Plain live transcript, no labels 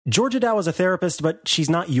Georgia Dow is a therapist, but she's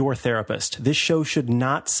not your therapist. This show should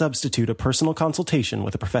not substitute a personal consultation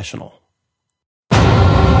with a professional.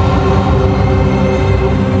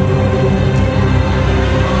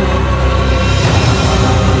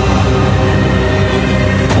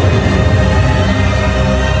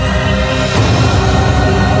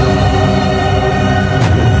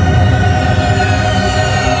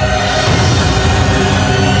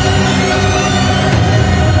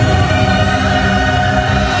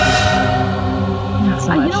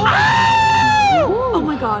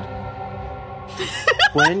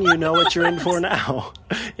 When you know what you're in for now,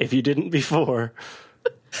 if you didn't before.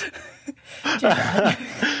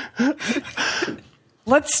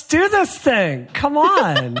 Let's do this thing. Come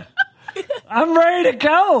on. I'm ready to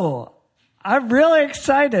go. I'm really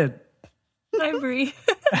excited. Hi, Bree.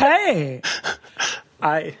 Hey.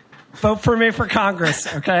 Vote for me for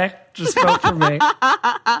Congress, okay? Just vote for me.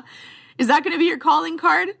 Is that going to be your calling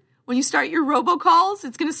card? When you start your robocalls,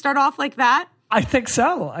 it's going to start off like that? I think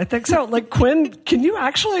so. Like, Quinn, can you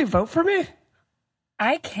actually vote for me?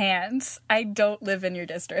 I can't. I don't live in your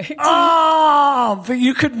district. Oh, but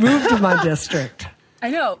you could move to my district. I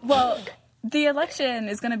know. Well, the election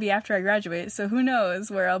is going to be after I graduate, so who knows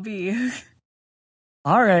where I'll be.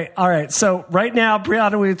 All right. So right now,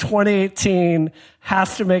 Brianna Wu 2018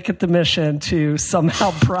 has to make it the mission to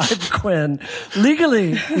somehow bribe Quinn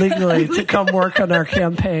legally to come work on our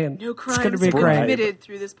campaign. No crimes it's going to be great. committed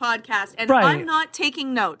through this podcast, and I'm not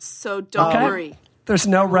taking notes, so don't worry. There's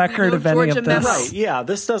no record of any of this. Right? Yeah,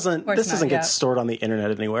 this doesn't get stored on the internet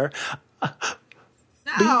anywhere.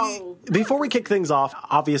 Before we kick things off,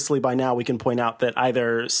 obviously by now we can point out that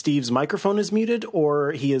either Steve's microphone is muted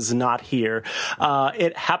or he is not here.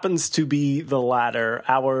 It happens to be the latter.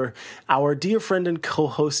 Our dear friend and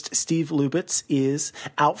co-host Steve Lubitz is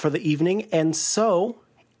out for the evening, and so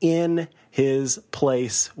in his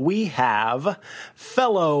place we have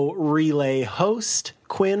fellow relay host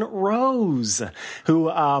Quinn Rose, who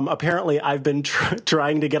apparently I've been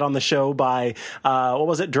trying to get on the show by,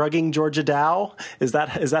 drugging Georgia Dow? Is that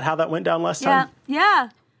how that went down last time? Yeah.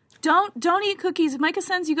 Don't eat cookies. If Micah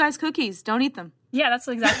sends you guys cookies, don't eat them. Yeah, that's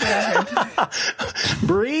exactly what I heard.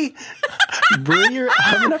 Bree, you're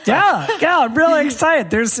having a Yeah, I'm really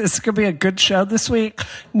excited. It's going to be a good show this week.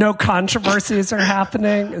 No controversies are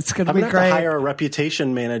happening. It's going to be great. I'm going to hire a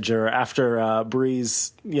reputation manager after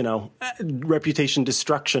Bree's, reputation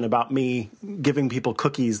destruction about me giving people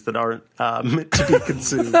cookies that aren't meant to be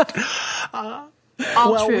consumed.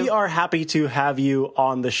 True. We are happy to have you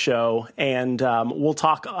on the show, and we'll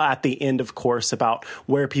talk at the end, of course, about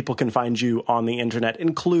where people can find you on the internet,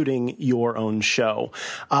 including your own show.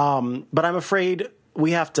 But I'm afraid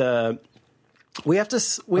we have to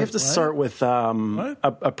start with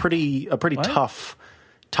a pretty tough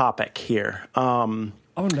topic here. Oh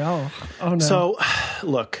no! So,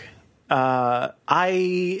 look,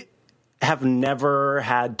 I have never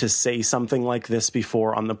had to say something like this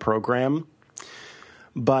before on the program.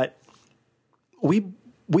 But we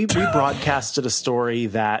broadcasted a story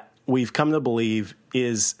that we've come to believe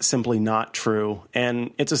is simply not true,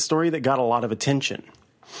 and it's a story that got a lot of attention.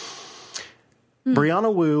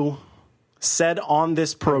 Brianna Wu said on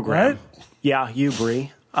this program, you,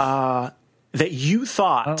 Bri, that you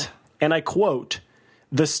thought, and I quote,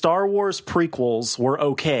 the Star Wars prequels were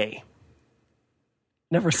okay.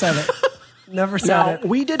 Never said it. Never said it.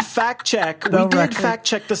 We did fact check. Fact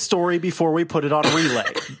check the story before we put it on relay.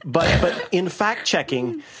 But in fact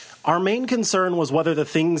checking, our main concern was whether the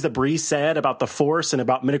things that Bree said about the Force and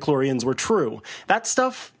about midichlorians were true. That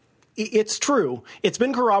stuff, it's true. It's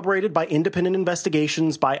been corroborated by independent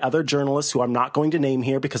investigations by other journalists who I'm not going to name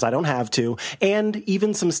here because I don't have to, and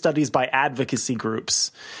even some studies by advocacy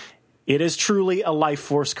groups. It is truly a life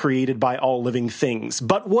force created by all living things.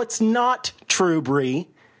 But what's not true, Bree,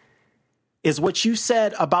 is what you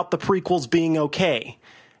said about the prequels being okay.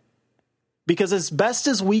 Because as best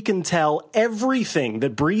as we can tell, everything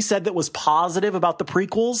that Bree said that was positive about the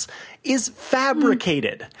prequels is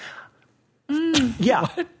fabricated. Yeah.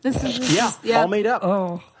 All made up.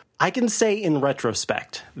 Oh. I can say in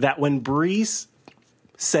retrospect that when Bree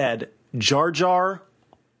said Jar Jar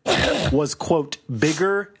was, quote,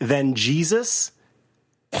 bigger than Jesus,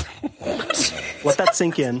 let that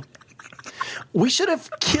sink in. We should have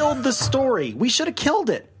killed the story. We should have killed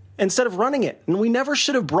it. instead of running it. And we never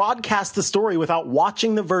should have broadcast the story without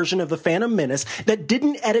watching the version of The Phantom Menace that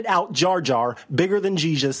didn't edit out Jar Jar bigger than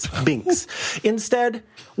Jesus Binks. Instead,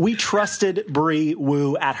 we trusted Bree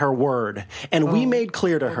Wu at her word. And we made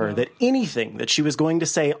clear to her that anything that she was going to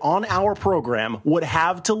say on our program would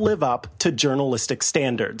have to live up to journalistic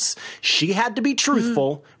standards. She had to be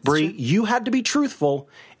truthful. Bree, you had to be truthful.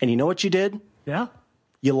 And you know what you did? Yeah.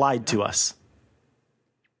 You lied to us.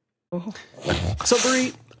 So,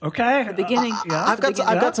 Bree. Okay. The beginning. I've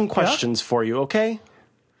got some questions for you, okay?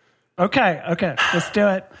 Okay. Let's do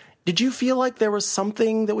it. Did you feel like there was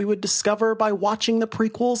something that we would discover by watching the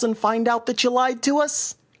prequels and find out that you lied to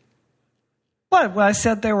us? What? Well, I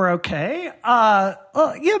said they were okay. Micah,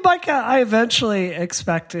 I eventually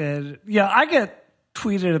expected. Yeah, I get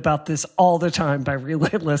tweeted about this all the time by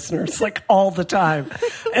Relay listeners, like all the time.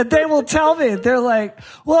 And they will tell me, they're like,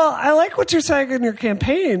 well, I like what you're saying in your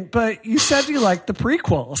campaign, but you said you liked the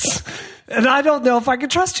prequels. And I don't know if I can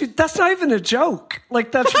trust you. That's not even a joke.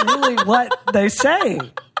 Like, that's really what they say.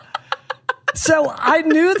 So I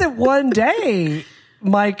knew that one day,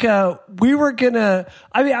 Micah, we were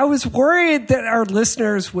I was worried that our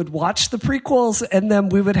listeners would watch the prequels and then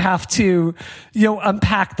we would have to,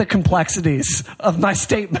 unpack the complexities of my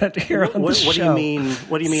statement here on the show. What do you mean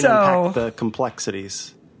unpack the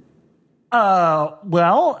complexities?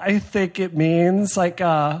 Well, I think it means I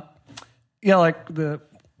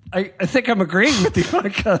think I'm agreeing with you,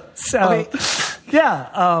 Micah. So, okay.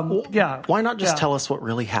 Yeah. Why not just tell us what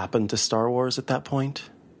really happened to Star Wars at that point?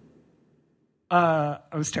 I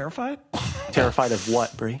was terrified. Terrified of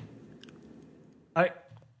what, Bree?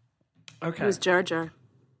 Okay. It was Jar Jar.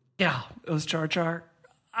 Yeah, it was Jar Jar.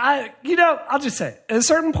 I'll just say, at a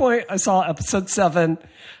certain point, I saw episode 7,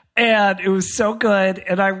 and it was so good,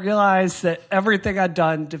 and I realized that everything I'd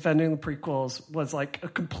done defending the prequels was like a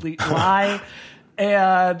complete lie,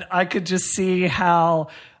 and I could just see how,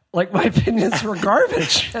 like, my opinions were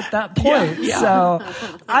garbage at that point. Yeah. So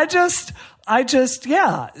I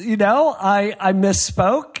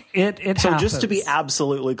misspoke. It So happens. just to be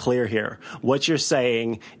absolutely clear here, what you're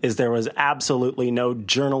saying is there was absolutely no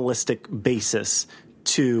journalistic basis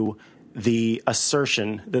to the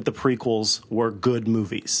assertion that the prequels were good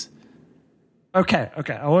movies. Okay.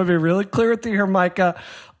 I want to be really clear with you here, Micah.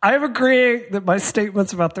 I'm agreeing that my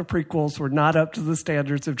statements about the prequels were not up to the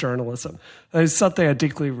standards of journalism. That is something I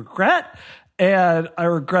deeply regret. And I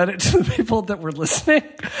regret it to the people that were listening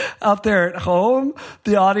out there at home,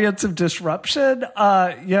 the audience of Disruption.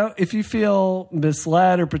 If you feel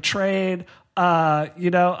misled or betrayed, I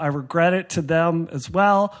regret it to them as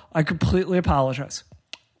well. I completely apologize.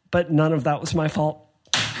 But none of that was my fault.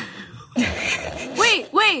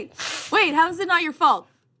 Wait, how is it not your fault?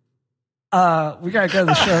 We got to go to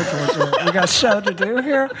the show, Georgia. We got a show to do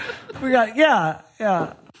here. Yeah.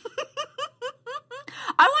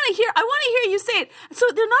 I want to hear you say it. So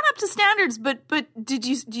they're not up to standards, but do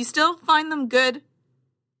you still find them good?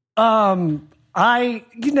 We have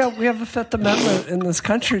a Fifth Amendment in this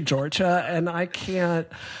country, Georgia, and I can't.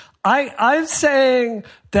 I'm saying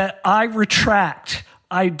that I retract.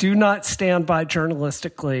 I do not stand by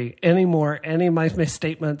journalistically anymore any of my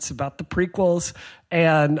statements about the prequels,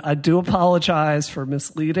 and I do apologize for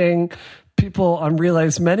misleading people on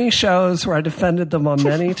Relay's many shows where I defended them on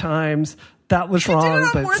many times. That was wrong,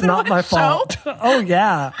 but it's not my fault. Oh,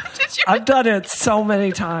 yeah. I've done it so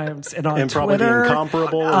many times. And on and Twitter. Probably the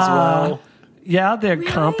Incomparable as well. Yeah, the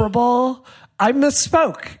Incomparable. I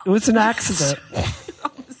misspoke. It was an accident.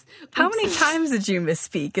 How many times did you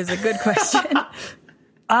misspeak is a good question.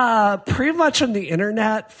 Pretty much on the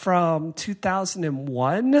internet from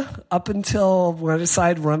 2001 up until when I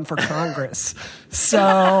decided to run for Congress.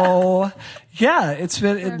 So, yeah, it's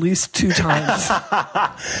been at least 2 times.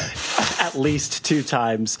 At least 2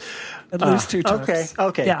 times. At least 2 times.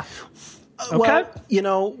 Okay. Yeah. Well,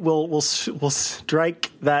 we'll strike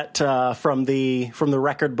that from the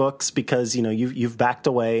record books because you've backed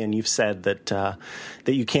away and you've said that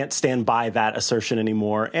you can't stand by that assertion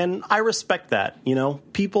anymore, and I respect that.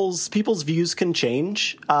 People's views can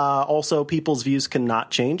change. Also, people's views cannot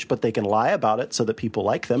change, but they can lie about it so that people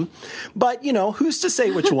like them. But who's to say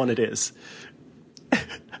which one it is?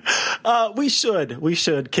 We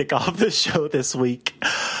should kick off the show this week.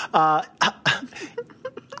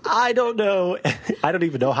 I don't know. I don't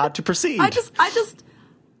even know how to proceed. I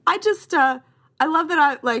love that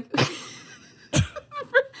I like.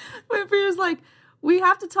 When Bria's like, we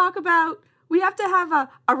have to have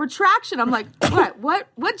a retraction. I'm like, what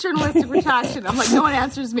journalistic retraction? I'm like, no one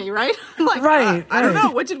answers me, right? I'm like, right. I don't know.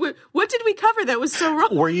 What did we cover that was so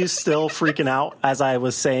wrong? Were you still freaking out as I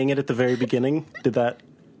was saying it at the very beginning? Did that?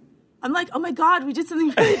 I'm like, oh my God, we did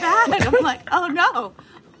something really bad. I'm like, oh no.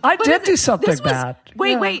 I did do something bad.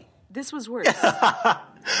 Wait. This was worse.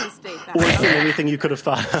 Worse than anything you could have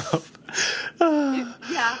thought of.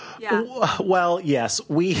 Yeah. Well, yes,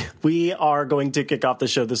 we are going to kick off the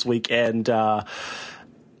show this week, and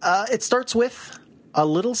it starts with a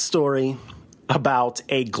little story about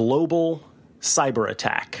a global cyber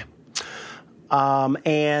attack,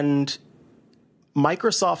 and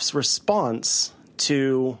Microsoft's response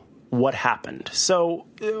to what happened. So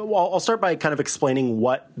I'll start by kind of explaining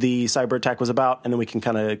what the cyber attack was about, and then we can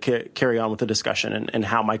kind of carry on with the discussion and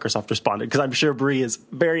how Microsoft responded, because I'm sure Bree is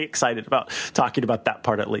very excited about talking about that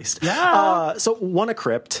part at least. Yeah. So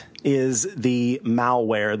WannaCrypt is the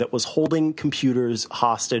malware that was holding computers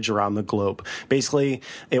hostage around the globe. Basically,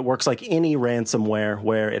 it works like any ransomware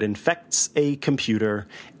where it infects a computer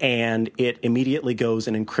and it immediately goes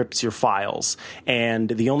and encrypts your files. And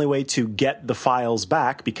the only way to get the files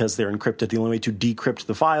back, because they're encrypted, the only way to decrypt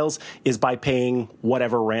the files is by paying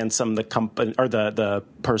whatever ransom the company or the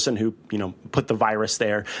person who put the virus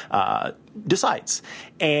there decides.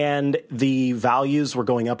 And the values were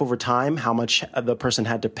going up over time, how much the person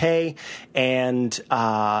had to pay. And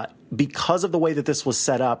because of the way that this was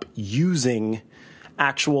set up, using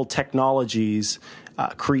actual technologies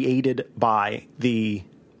created by the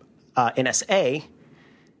NSA,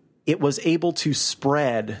 it was able to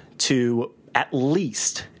spread to at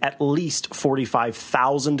least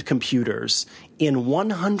 45,000 computers in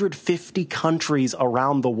 150 countries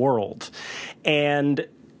around the world. And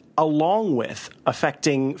along with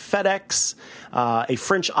affecting FedEx, a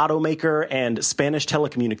French automaker, and Spanish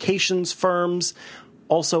telecommunications firms,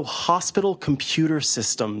 also hospital computer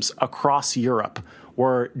systems across Europe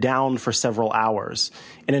were down for several hours.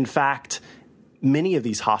 And in fact, many of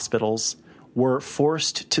these hospitals were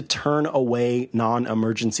forced to turn away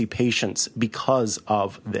non-emergency patients because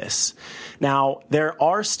of this. Now, there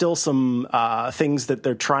are still some things that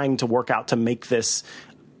they're trying to work out to make this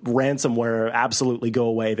ransomware absolutely go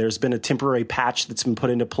away. There's been a temporary patch that's been put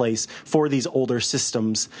into place for these older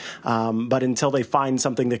systems. But until they find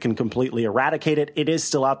something that can completely eradicate it, it is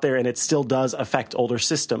still out there and it still does affect older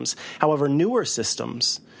systems. However, newer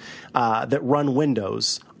systems that run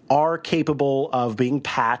Windows are capable of being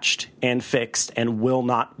patched and fixed and will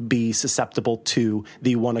not be susceptible to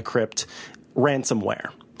the WannaCrypt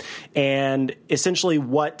ransomware. And essentially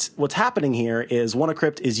what's happening here is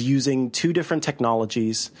WannaCrypt is using two different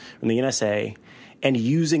technologies from the NSA and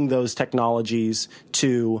using those technologies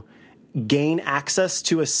to gain access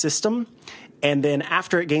to a system. And then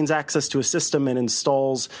after it gains access to a system and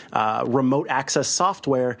installs remote access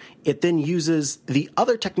software, it then uses the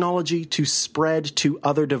other technology to spread to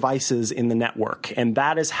other devices in the network. And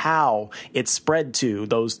that is how it spread to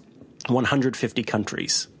those 150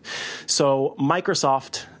 countries. So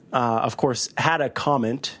Microsoft, of course, had a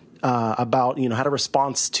comment about, had a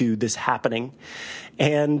response to this happening.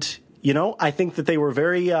 And I think that they were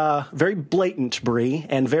very blatant, Bree,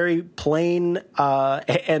 and very plain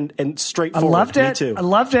and straightforward. I loved it. Me too. I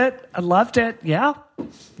loved it. Yeah.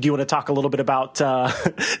 Do you want to talk a little bit about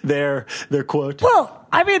their quote? Well,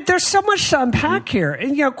 I mean, there's so much to unpack here.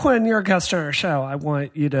 And, Quinn, you're a guest on our show. I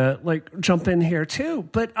want you to, jump in here, too.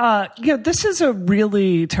 But, this is a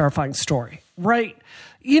really terrifying story, right?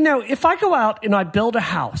 If I go out and I build a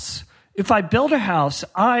house,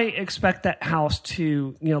 I expect that house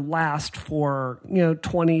to, last for,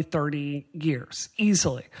 20, 30 years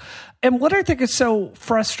easily. And what I think is so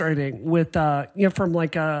frustrating with, from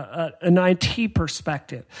an IT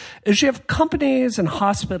perspective is you have companies and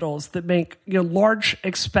hospitals that make, large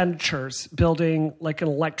expenditures building an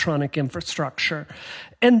electronic infrastructure.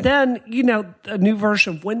 And then, a new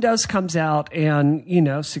version of Windows comes out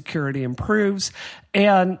and, security improves.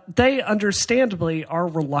 And they understandably are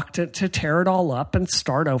reluctant to tear it all up and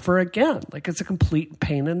start over again. It's a complete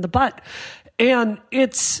pain in the butt. And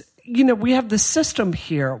it's, we have this system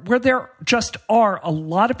here where there just are a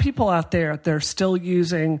lot of people out there that are still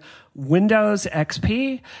using Windows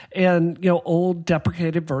XP and, old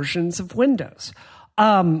deprecated versions of Windows.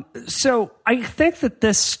 So I think that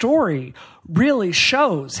this story really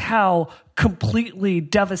shows how completely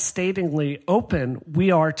devastatingly open we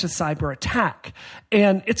are to cyber attack.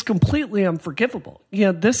 And it's completely unforgivable.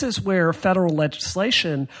 This is where federal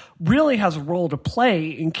legislation really has a role to play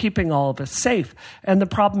in keeping all of us safe. And the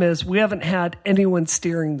problem is we haven't had anyone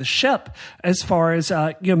steering the ship as far as,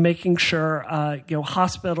 making sure,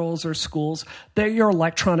 hospitals or schools that your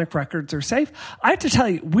electronic records are safe. I have to tell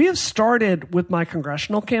you, we have started with my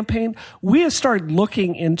congressional campaign, we have started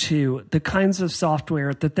looking into the kinds of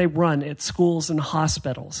software that they run at schools and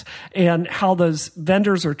hospitals, and how those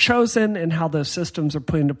vendors are chosen and how those systems are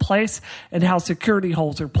put into place and how security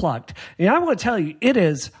holes are plugged. And I want to tell you, it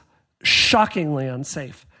is shockingly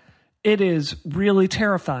unsafe. It is really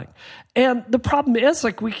terrifying. And the problem is,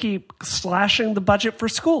 like, we keep slashing the budget for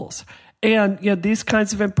schools. And these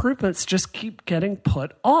kinds of improvements just keep getting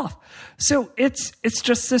put off. So it's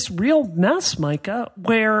just this real mess, Micah,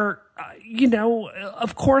 where,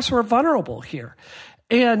 of course we're vulnerable here.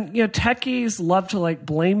 And, techies love to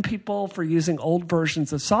blame people for using old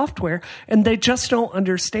versions of software, and they just don't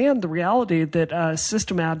understand the reality that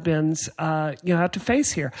system admins, have to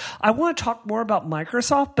face here. I want to talk more about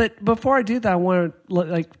Microsoft, but before I do that, I want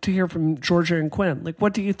to hear from Georgia and Quinn.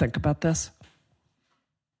 What do you think about this?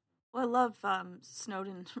 Well, I love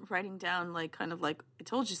Snowden writing down, I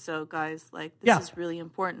told you so, guys. This is really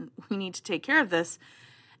important. We need to take care of this.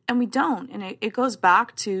 And we don't. And it goes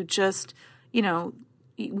back to just,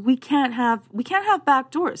 we can't have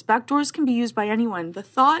backdoors. Backdoors can be used by anyone. The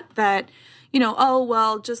thought that,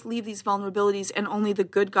 just leave these vulnerabilities and only the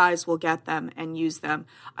good guys will get them and use them.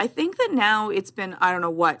 I think that now it's been,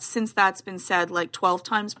 since that's been said 12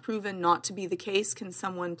 times, proven not to be the case. Can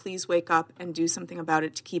someone please wake up and do something about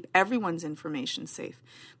it to keep everyone's information safe?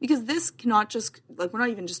 Because this cannot just, we're not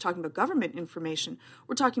even just talking about government information.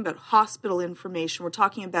 We're talking about hospital information. We're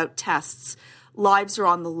talking about tests. Lives are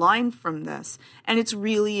on the line from this. And it's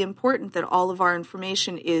really important that all of our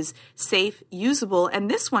information is safe, usable. And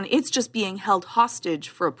this one, it's just being held hostage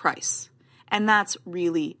for a price. And that's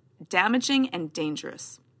really damaging and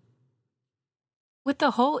dangerous. With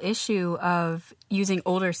the whole issue of using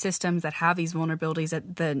older systems that have these vulnerabilities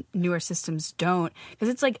that the newer systems don't, because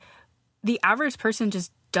it's the average person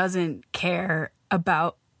just doesn't care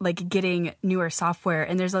about getting newer software.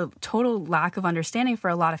 And there's a total lack of understanding for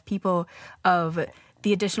a lot of people of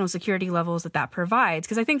the additional security levels that provides.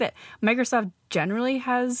 Because I think that Microsoft generally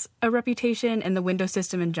has a reputation, and the Windows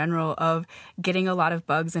system in general, of getting a lot of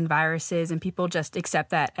bugs and viruses, and people just accept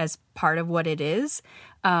that as part of what it is.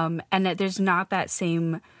 And that there's not that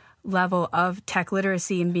same level of tech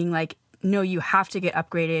literacy and being no, you have to get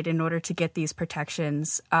upgraded in order to get these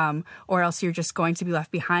protections, or else you're just going to be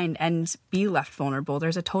left behind and be left vulnerable.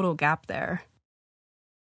 There's a total gap there.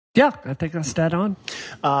 Yeah, I think that's dead on.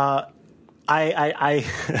 I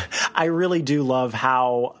really do love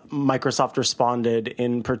how Microsoft responded,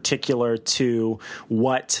 in particular to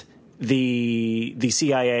what the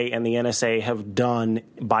CIA and the NSA have done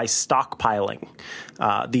by stockpiling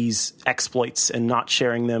these exploits and not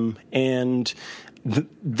sharing them. And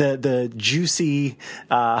the juicy,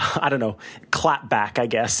 clapback, I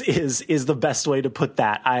guess, is the best way to put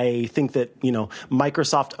that. I think that,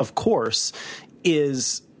 Microsoft, of course,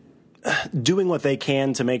 is doing what they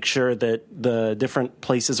can to make sure that the different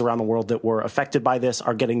places around the world that were affected by this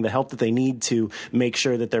are getting the help that they need to make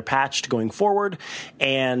sure that they're patched going forward.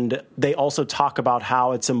 And they also talk about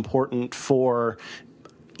how it's important for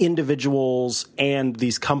individuals and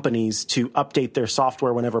these companies to update their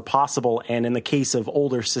software whenever possible, and in the case of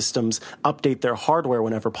older systems, update their hardware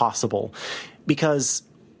whenever possible, because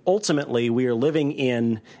ultimately we are living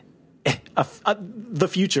in the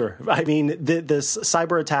future. I mean, this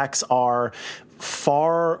cyber attacks are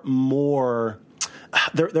far more.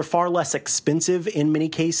 They're far less expensive in many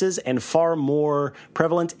cases and far more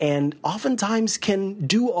prevalent, and oftentimes can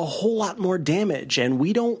do a whole lot more damage. And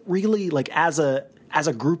we don't really, as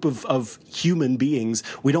a group of human beings,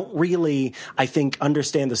 we don't really, I think,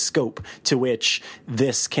 understand the scope to which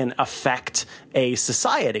this can affect a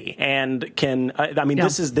society, and can.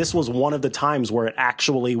 This was one of the times where it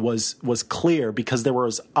actually was clear, because there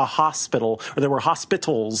was a hospital, or there were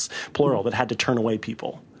hospitals, plural, that had to turn away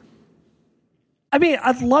people. I mean,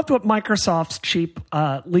 I loved what Microsoft's chief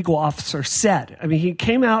legal officer said. I mean, he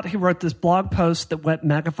came out, he wrote this blog post that went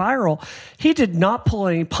mega viral. He did not pull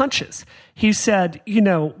any punches. He said,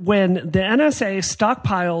 when the NSA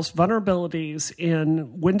stockpiles vulnerabilities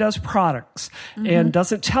in Windows products and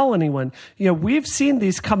doesn't tell anyone, we've seen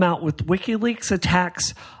these come out with WikiLeaks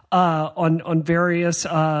attacks on various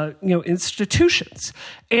institutions,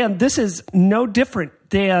 and this is no different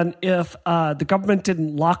than if the government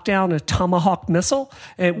didn't lock down a Tomahawk missile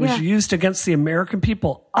and it was used against the American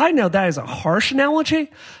people. I know that is a harsh analogy,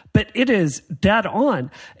 but it is dead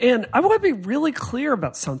on. And I want to be really clear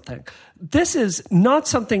about something. This is not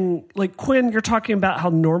something like, Quinn, you're talking about how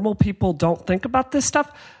normal people don't think about this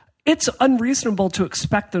stuff. It's unreasonable to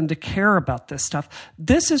expect them to care about this stuff.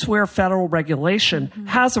 This is where federal regulation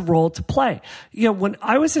has a role to play. When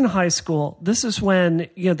I was in high school, this is when,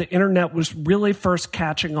 the internet was really first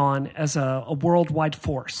catching on as a worldwide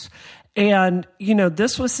force. And,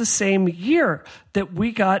 this was the same year that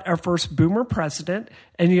we got our first boomer president,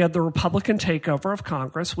 and you had the Republican takeover of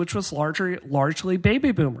Congress, which was largely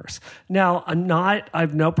baby boomers. Now, I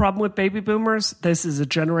have no problem with baby boomers. This is a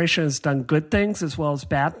generation that's done good things as well as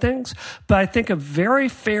bad things. But I think a very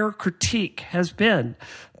fair critique has been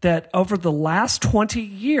that over the last 20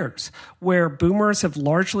 years, where boomers have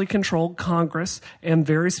largely controlled Congress and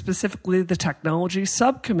very specifically the technology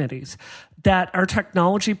subcommittees, that our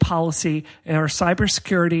technology policy and our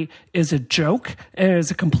cybersecurity is a joke and is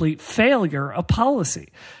a complete failure of policy.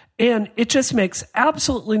 And it just makes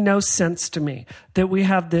absolutely no sense to me that we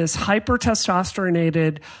have this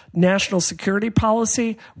hyper-testosteronated national security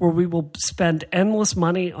policy where we will spend endless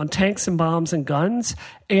money on tanks and bombs and guns,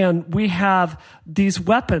 and we have these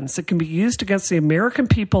weapons that can be used against the American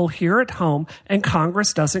people here at home, and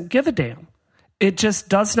Congress doesn't give a damn. It just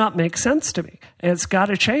does not make sense to me, and it's got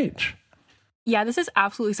to change. Yeah, this is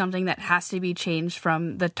absolutely something that has to be changed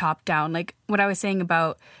from the top down. Like what I was saying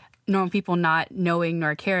about normal people not knowing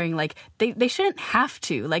nor caring, like they shouldn't have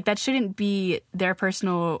to. Like that shouldn't be their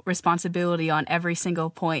personal responsibility on every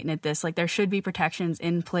single point. And at this, like there should be protections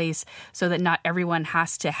in place so that not everyone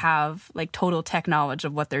has to have like total tech knowledge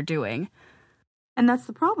of what they're doing. And that's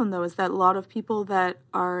the problem, though, is that a lot of people that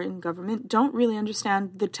are in government don't really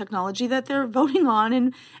understand the technology that they're voting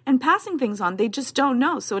on and passing things on. They just don't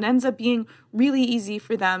know. So it ends up being really easy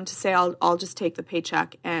for them to say, I'll just take the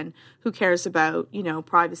paycheck, and who cares about,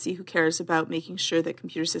 privacy? Who cares about making sure that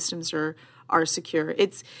computer systems are secure?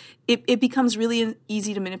 It becomes really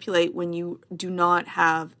easy to manipulate when you do not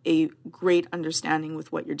have a great understanding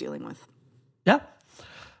with what you're dealing with. Yeah.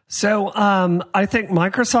 So I think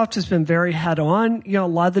Microsoft has been very head-on. A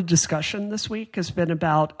lot of the discussion this week has been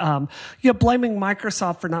about blaming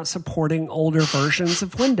Microsoft for not supporting older versions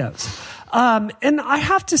of Windows. And I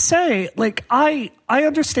have to say, like, I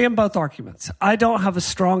understand both arguments. I don't have a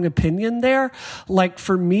strong opinion there. Like,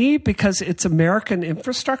 for me, because it's American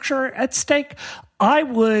infrastructure at stake, I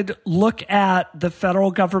would look at the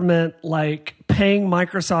federal government, like, paying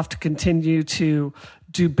Microsoft to continue to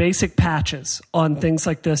do basic patches on things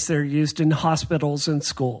like this that are used in hospitals and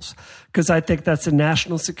schools, because I think that's a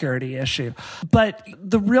national security issue. But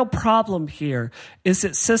the real problem here is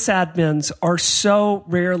that sysadmins are so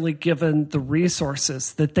rarely given the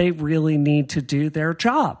resources that they really need to do their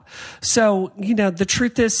job. So, the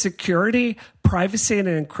truth is security, privacy, and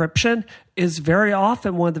encryption is very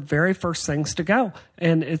often one of the very first things to go.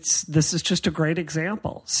 And this is just a great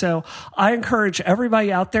example. So I encourage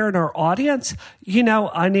everybody out there in our audience,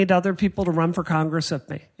 I need other people to run for Congress with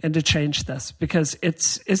me and to change this, because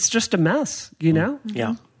it's just a mess,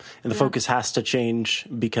 Yeah. And the focus has to change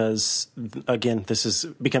because, again, this is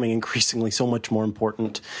becoming increasingly so much more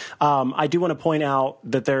important. I do want to point out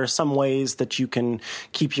that there are some ways that you can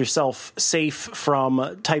keep yourself safe from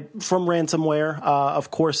ransomware. Of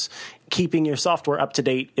course, keeping your software up to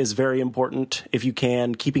date is very important if you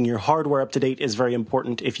can. Keeping your hardware up to date is very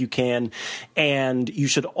important if you can. And you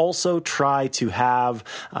should also try to have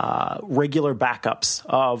regular backups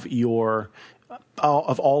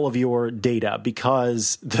of all of your data,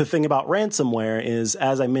 because the thing about ransomware is,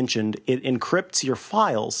 as I mentioned, it encrypts your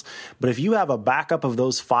files. But if you have a backup of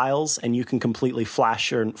those files and you can completely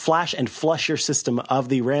flash and flush your system of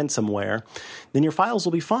the ransomware, then your files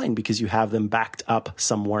will be fine because you have them backed up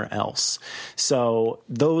somewhere else. So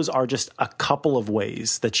those are just a couple of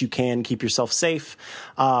ways that you can keep yourself safe.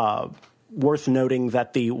 Worth noting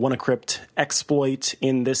that the WannaCrypt exploit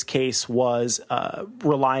in this case was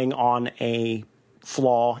relying on a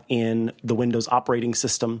flaw in the Windows operating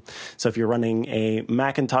system. So if you're running a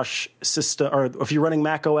Macintosh system, or if you're running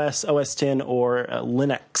Mac OS, OS X, or a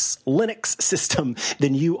Linux system,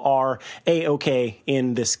 then you are A-OK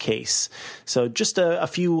in this case. So just a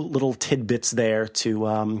few little tidbits there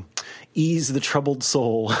to ease the troubled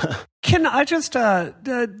soul. Can I just,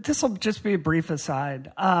 this will just be a brief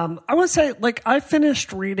aside. I want to say, like, I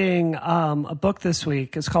finished reading a book this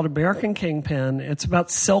week. It's called American Kingpin. It's about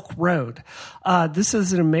Silk Road. This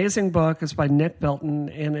is an amazing book. It's by Nick Bilton,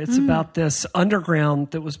 and it's about this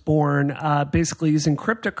underground that was born basically using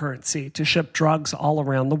cryptocurrency to ship drugs all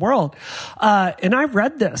around the world. And I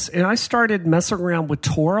read this, and I started messing around with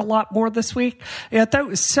Tor a lot more this week. And I thought it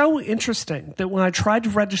was so interesting that when I tried to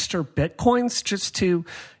register Bitcoins just to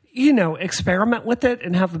experiment with it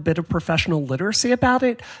and have a bit of professional literacy about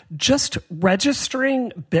it, just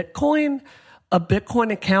registering Bitcoin a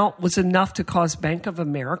Bitcoin account was enough to cause Bank of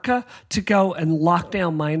America to go and lock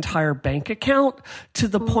down my entire bank account to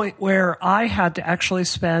the point where I had to actually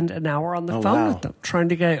spend an hour on the phone with them trying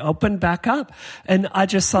to get it opened back up. And I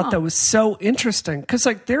just thought that was so interesting because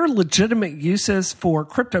like there are legitimate uses for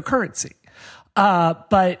cryptocurrency.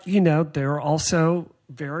 But, you know, there are also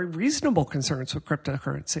very reasonable concerns with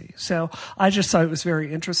cryptocurrency. So I just thought it was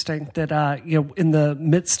very interesting that, you know, in the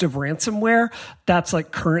midst of ransomware, that's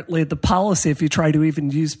like currently the policy. If you try to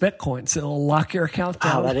even use Bitcoins, it'll lock your account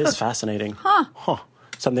down. Wow, that is fascinating. Huh.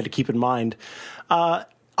 Something to keep in mind. All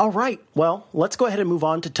right. Well, let's go ahead and move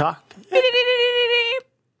on to talk.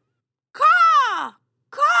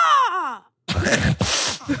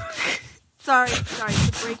 Sorry.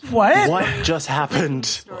 What just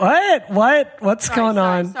happened? What's going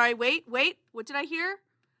on? Sorry. Wait. What did I hear?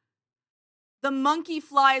 The monkey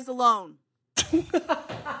flies alone.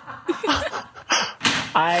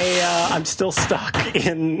 I'm still stuck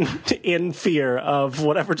in fear of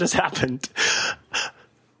whatever just happened.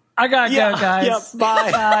 I gotta go, guys. Yep,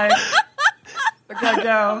 bye. Bye. I gotta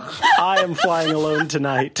go. I am flying alone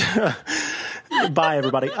tonight. Bye,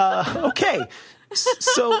 everybody. Okay.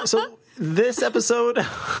 So this episode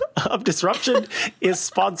of Disruption is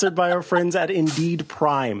sponsored by our friends at Indeed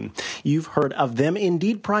Prime. You've heard of them.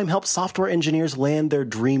 Indeed Prime helps software engineers land their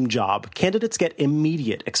dream job. Candidates get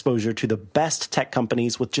immediate exposure to the best tech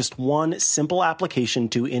companies with just one simple application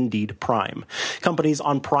to Indeed Prime. Companies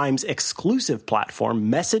on Prime's exclusive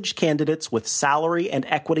platform message candidates with salary and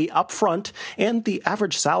equity upfront, and the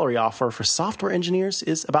average salary offer for software engineers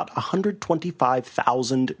is about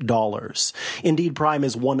 $125,000. Indeed Prime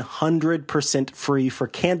is 100% free for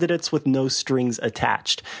candidates with no strings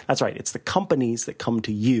attached. That's right. It's the companies that come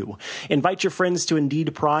to you. Invite your friends to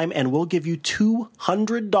Indeed Prime and we'll give you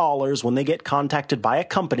 $200 when they get contacted by a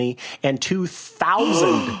company and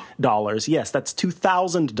 $2,000. Yes, that's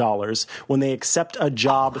 $2,000 when they accept a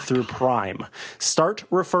job through Prime. Start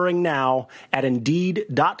referring now at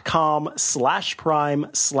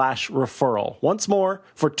Indeed.com/prime/referral. Once more,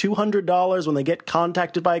 for $200 when they get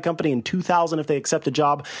contacted by a company and $2,000 if they accept a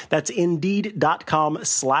job. That's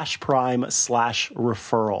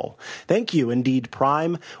Indeed.com/prime/referral. Thank you, Indeed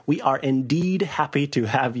Prime. We are indeed happy to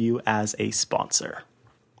have you as a sponsor.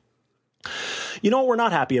 You know what we're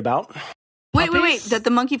not happy about? Wait. That the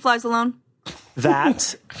monkey flies alone?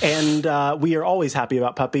 That, and we are always happy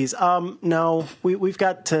about puppies. No, we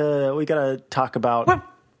got to talk about... What?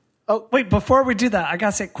 Oh, wait, before we do that, I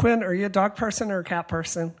got to say, Quinn, are you a dog person or a cat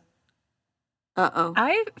person? Uh-oh.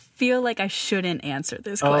 I feel like I shouldn't answer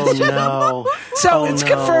this question. Oh, no. So it's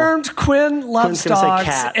confirmed Quinn loves dogs,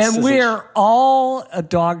 and we're all a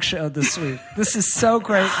dog show this week. This is so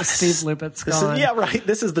great with Steve Lubitz gone. Yeah, right.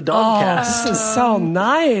 This is the dog cast. This is so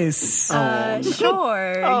nice.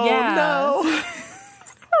 Sure, yeah. No.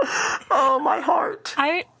 Oh, my heart.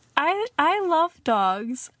 I love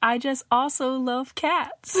dogs. I just also love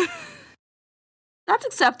cats. That's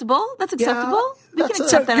acceptable. We can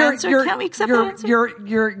accept that answer. Can't we accept that answer?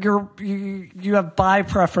 You have bi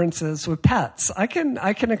preferences with pets. I can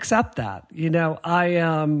accept that. You know,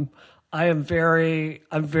 I'm very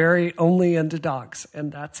only into dogs,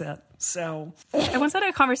 and that's it. So I once had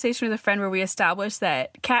a conversation with a friend where we established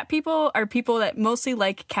that cat people are people that mostly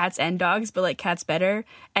like cats and dogs, but like cats better,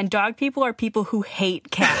 and dog people are people who hate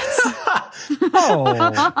cats.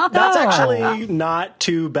 That's actually not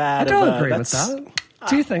too bad. I don't agree with that.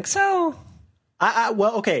 Do you think so?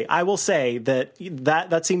 Well, okay. I will say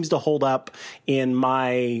that seems to hold up in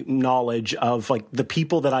my knowledge of like the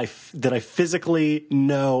people that I physically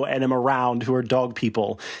know and am around who are dog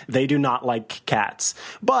people. They do not like cats,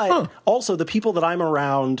 but also the people that I'm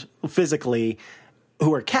around physically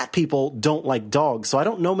who are cat people don't like dogs. So I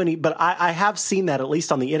don't know many, but I have seen that at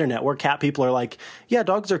least on the internet where cat people are like, yeah,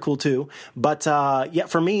 dogs are cool too. But yeah,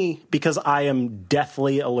 for me, because I am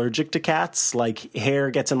deathly allergic to cats, like hair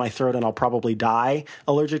gets in my throat and I'll probably die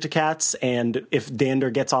allergic to cats. And if dander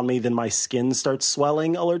gets on me, then my skin starts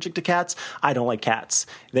swelling allergic to cats. I don't like cats.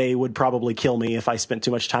 They would probably kill me if I spent too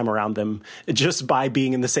much time around them just by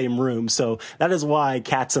being in the same room. So that is why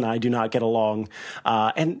cats and I do not get along.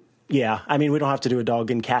 And yeah, I mean, we don't have to do a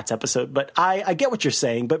dog and cats episode, but I get what you're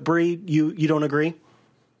saying. But Bree, you don't agree?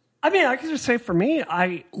 I mean, I can just say for me,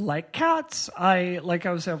 I like cats. I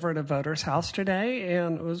was over at a voter's house today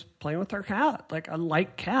and was playing with their cat. Like, I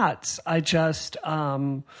like cats. I just,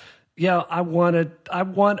 I want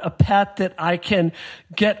a pet that I can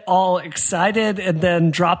get all excited and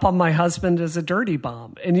then drop on my husband as a dirty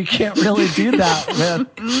bomb. And you can't really do that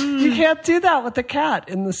with a cat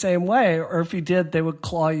in the same way. Or if you did, they would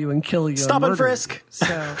claw you and kill you. Stop and frisk.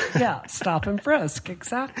 So yeah, stop and frisk.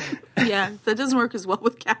 Exactly. Yeah, that doesn't work as well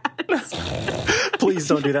with cats. Please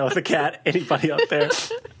don't do that with a cat. Anybody out there?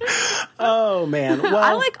 Oh man. Well,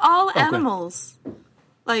 I like all animals.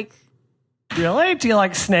 Like. Really? Do you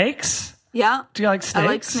like snakes? Yeah. Do you like snakes? I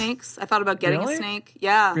like snakes. I thought about getting a snake.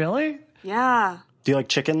 Yeah. Really? Yeah. Do you like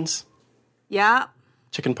chickens? Yeah.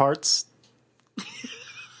 Chicken parts?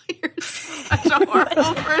 You're such a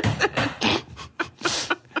horrible person.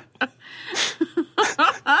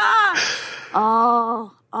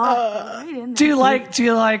 Right in there. Do you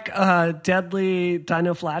like deadly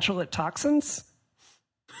dinoflagellate toxins?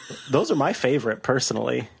 Those are my favorite,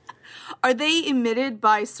 personally. Are they emitted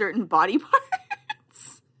by certain body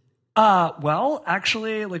parts? Well,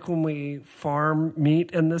 actually, like when we farm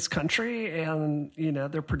meat in this country and,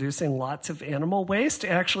 they're producing lots of animal waste, it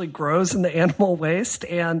actually grows in the animal waste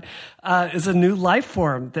and is a new life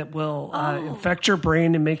form that will infect your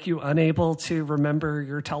brain and make you unable to remember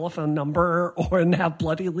your telephone number and have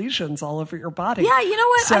bloody lesions all over your body. Yeah, you know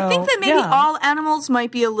what? So, I think that maybe all animals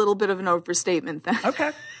might be a little bit of an overstatement then.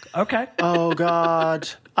 Okay. Oh, God.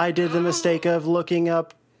 I did the mistake of looking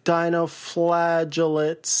up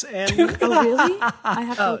dinoflagellates. And oh, really? I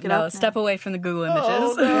have to look it up now. Step away from the Google images.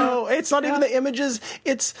 Oh, no. It's not even the images.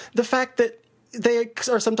 It's the fact that they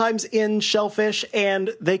are sometimes in shellfish and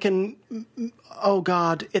they can... Oh,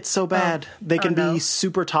 God. It's so bad. They can be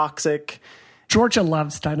super toxic. Georgia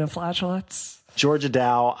loves dinoflagellates. Georgia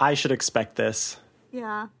Dow. I should expect this.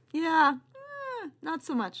 Yeah. Not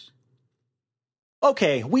so much.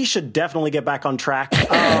 Okay, we should definitely get back on track.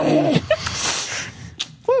 Good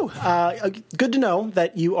to know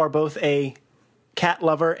that you are both a cat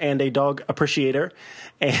lover and a dog appreciator,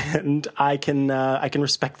 and I can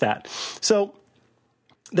respect that. So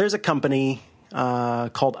there's a company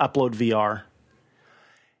called Upload VR,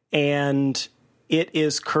 and it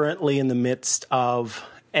is currently in the midst of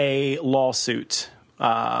a lawsuit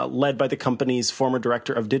led by the company's former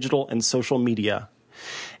director of digital and social media,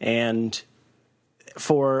 and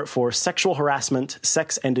for sexual harassment,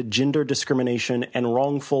 sex and gender discrimination, and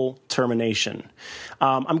wrongful termination.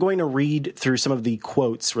 I'm going to read through some of the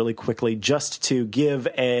quotes really quickly just to give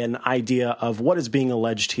an idea of what is being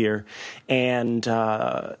alleged here and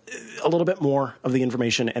a little bit more of the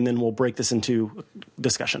information, and then we'll break this into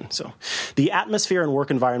discussion. So, the atmosphere and work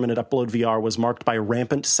environment at Upload VR was marked by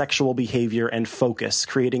rampant sexual behavior and focus,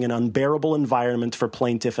 creating an unbearable environment for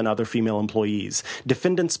plaintiff and other female employees.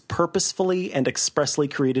 Defendants purposefully and expressly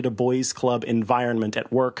created a boys' club environment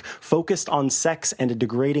at work focused on sex and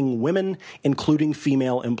degrading women, including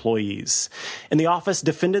female employees. In the office,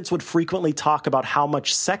 defendants would frequently talk about how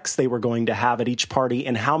much sex they were going to have at each party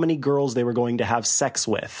and how many girls they were going to have sex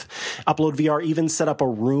with. Upload VR even set up a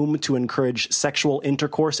room to encourage sexual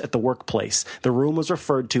intercourse at the workplace. The room was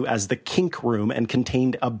referred to as the kink room and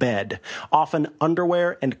contained a bed. Often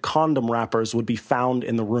underwear and condom wrappers would be found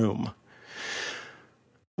in the room.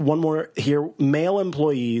 One more here. Male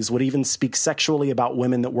employees would even speak sexually about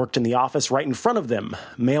women that worked in the office right in front of them.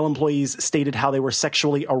 Male employees stated how they were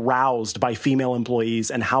sexually aroused by female employees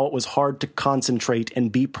and how it was hard to concentrate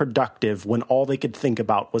and be productive when all they could think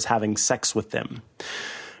about was having sex with them.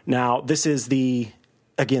 Now, this is the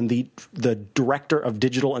director of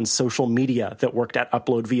digital and social media that worked at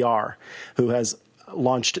Upload VR, who has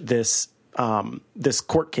launched this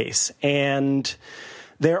court case. And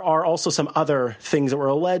there are also some other things that were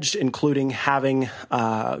alleged, including having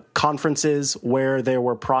conferences where there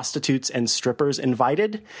were prostitutes and strippers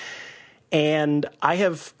invited. And I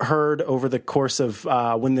have heard over the course of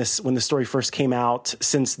when the story first came out,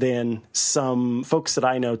 since then, some folks that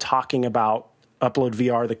I know talking about Upload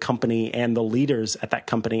VR, the company, and the leaders at that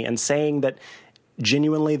company, and saying that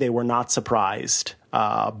genuinely they were not surprised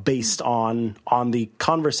based on the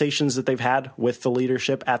conversations that they've had with the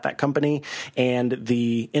leadership at that company and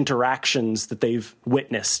the interactions that they've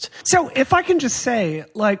witnessed. So if I can just say,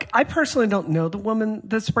 I personally don't know the woman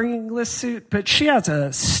that's bringing this suit, but she has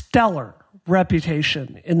a stellar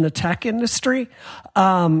reputation in the tech industry.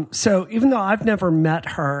 So even though I've never met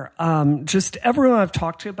her, just everyone I've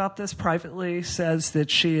talked to about this privately says that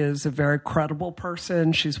she is a very credible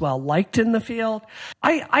person. She's well liked in the field.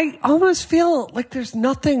 I almost feel like there's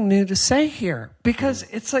nothing new to say here, because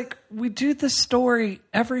it's like we do this story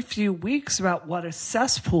every few weeks about what a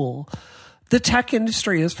cesspool the tech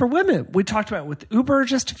industry is for women. We talked about it with Uber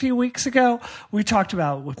just a few weeks ago. We talked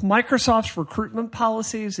about it with Microsoft's recruitment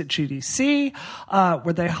policies at GDC,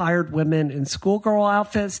 where they hired women in schoolgirl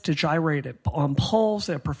outfits to gyrate on polls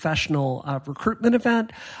at a professional recruitment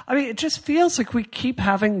event. I mean, it just feels like we keep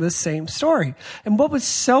having this same story. And what was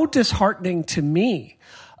so disheartening to me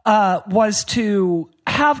was to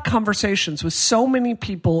have conversations with so many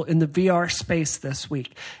people in the VR space this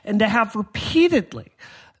week, and to have repeatedly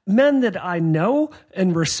men that I know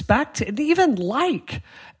and respect and even like,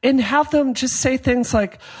 and have them just say things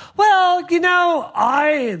like, well,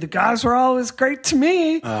 the guys were always great to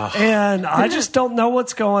me, and I just don't know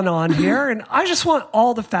what's going on here, and I just want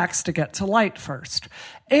all the facts to get to light first.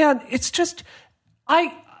 And it's just,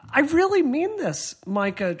 I really mean this,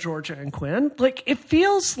 Micah, Georgia, and Quinn. Like, it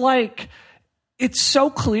feels like it's so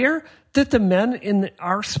clear that the men in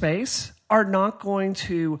our space are not going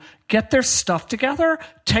to get their stuff together,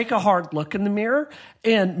 take a hard look in the mirror,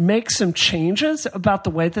 and make some changes about the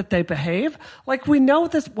way that they behave. Like, we know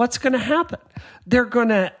that what's going to happen. They're going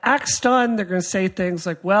to act stunned. They're going to say things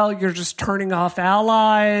like, well, you're just turning off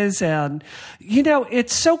allies. And, it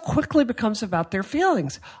so quickly becomes about their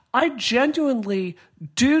feelings. I genuinely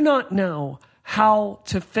do not know how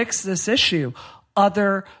to fix this issue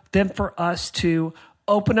other than for us to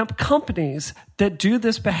open up companies that do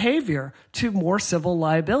this behavior to more civil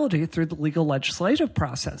liability through the legal legislative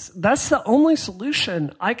process. That's the only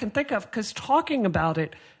solution I can think of, because talking about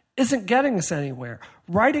it isn't getting us anywhere.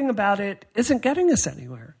 Writing about it isn't getting us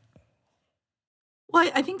anywhere.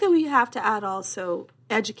 Well, I think that we have to add also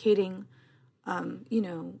educating,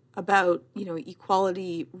 about,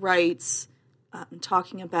 equality rights,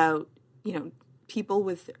 talking about,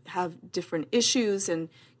 people have different issues, and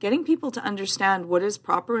getting people to understand what is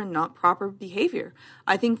proper and not proper behavior.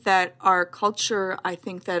 I think that our culture, I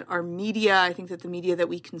think that our media, I think that the media that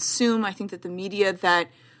we consume, I think that the media that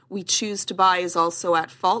we choose to buy is also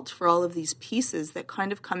at fault for all of these pieces that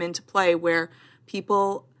kind of come into play, where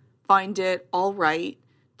people find it all right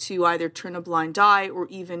to either turn a blind eye or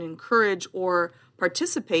even encourage or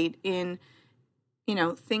participate in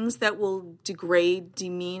things that will degrade,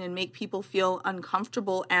 demean, and make people feel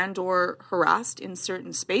uncomfortable and or harassed in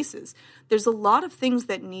certain spaces. There's a lot of things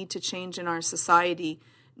that need to change in our society,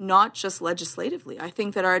 not just legislatively. I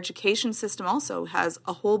think that our education system also has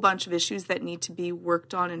a whole bunch of issues that need to be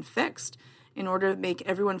worked on and fixed in order to make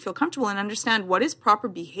everyone feel comfortable and understand what is proper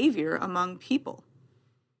behavior among people.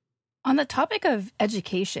 On the topic of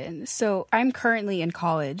education, so I'm currently in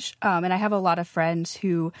college, and I have a lot of friends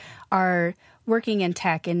who are working in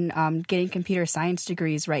tech and getting computer science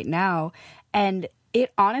degrees right now. And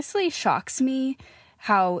it honestly shocks me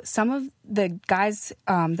how some of the guys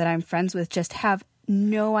that I'm friends with just have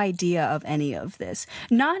no idea of any of this.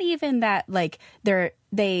 Not even that, like,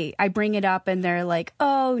 I bring it up and they're like,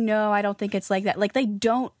 oh, no, I don't think it's like that. Like, they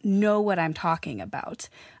don't know what I'm talking about.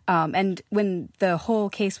 And when the whole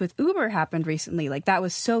case with Uber happened recently, like, that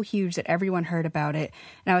was so huge that everyone heard about it.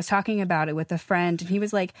 And I was talking about it with a friend, and he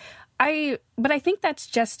was like, but I think that's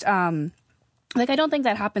just, I don't think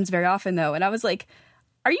that happens very often, though. And I was like,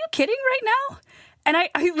 are you kidding right now? And I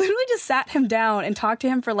literally just sat him down and talked to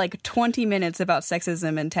him for like 20 minutes about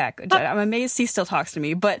sexism in tech. I'm amazed he still talks to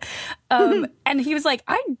me. But and he was like,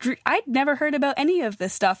 I'd never heard about any of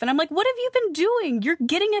this stuff. And I'm like, what have you been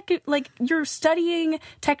doing? You're studying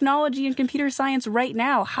technology and computer science right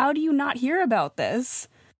now. How do you not hear about this?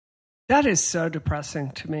 That is so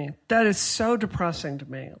depressing to me.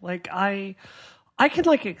 Like, I can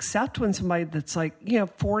accept when somebody that's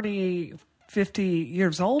 40, 50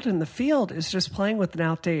 years old in the field is just playing with an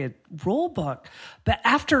outdated rule book. But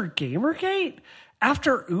after Gamergate,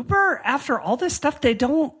 after Uber, after all this stuff, they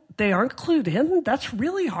aren't clued in. That's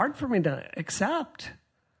really hard for me to accept.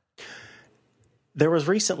 There was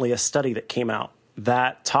recently a study that came out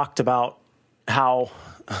that talked about how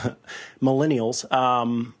millennials,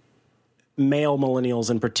 male millennials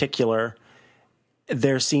in particular,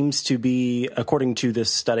 there seems to be, according to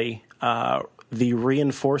this study, the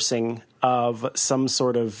reinforcing of some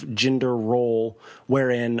sort of gender role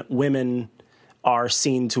wherein women are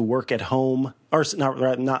seen to work at home, or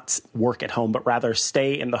not work at home, but rather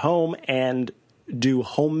stay in the home and do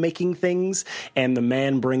homemaking things, and the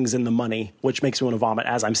man brings in the money, which makes me want to vomit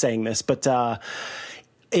as I'm saying this. But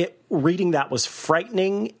reading that was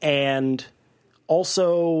frightening, and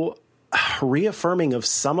also reaffirming of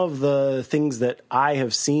some of the things that I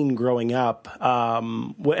have seen growing up,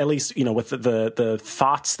 at least, with the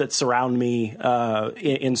thoughts that surround me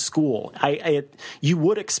in school. You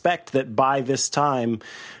would expect that by this time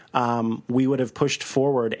we would have pushed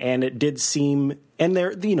forward, and it did seem, and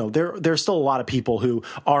there's still a lot of people who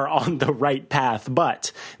are on the right path,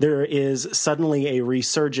 but there is suddenly a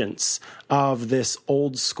resurgence of this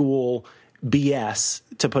old school BS,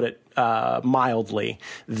 to put it mildly,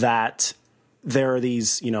 that there are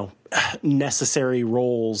these, necessary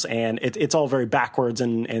roles, and it's all very backwards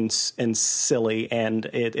and silly, and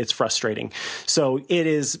it's frustrating. So it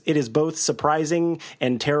is both surprising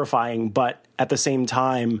and terrifying, but at the same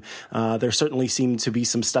time, there certainly seem to be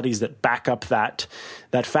some studies that back up that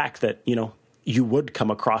fact that, you would come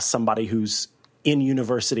across somebody who's in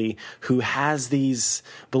university who has these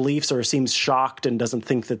beliefs or seems shocked and doesn't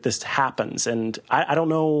think that this happens. And I don't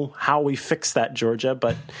know how we fix that, Georgia,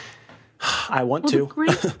 but I want to.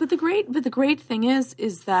 The great thing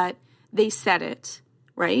is that they said it,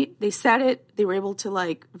 right? They said it. They were able to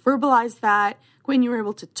verbalize that. Gwen, you were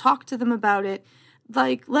able to talk to them about it.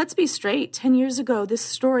 Let's be straight. 10 years ago, this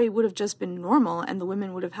story would have just been normal, and the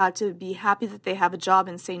women would have had to be happy that they have a job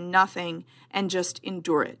and say nothing and just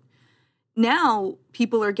endure it. Now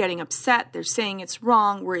people are getting upset. They're saying it's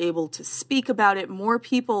wrong. We're able to speak about it. More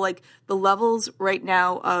people, the levels right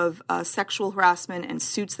now of sexual harassment and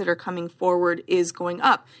suits that are coming forward is going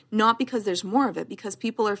up. Not because there's more of it, because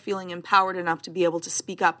people are feeling empowered enough to be able to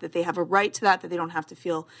speak up, that they have a right to that they don't have to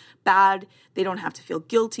feel bad. They don't have to feel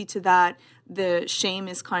guilty to that. The shame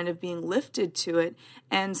is kind of being lifted to it.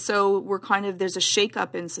 And so there's a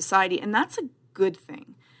shakeup in society, and that's a good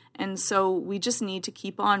thing. And so we just need to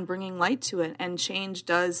keep on bringing light to it. And change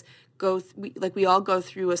does we all go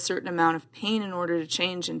through a certain amount of pain in order to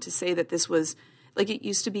change, and to say that this was, it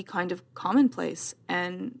used to be kind of commonplace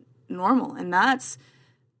and normal. And that's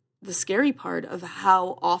the scary part of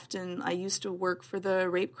how often I used to work for the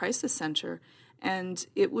Rape Crisis Center. And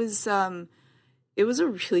it was a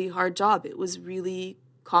really hard job. It was really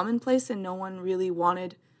commonplace, and no one really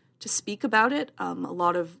wanted to speak about it.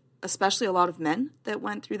 Especially a lot of men that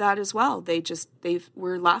went through that as well. They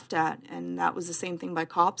were laughed at, and that was the same thing by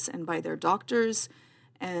cops and by their doctors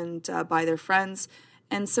and by their friends.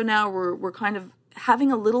 And so now we're kind of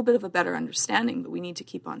having a little bit of a better understanding, but we need to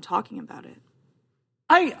keep on talking about it.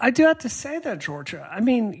 I do have to say that, Georgia. I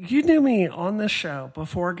mean, you knew me on this show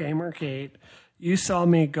before Gamergate. You saw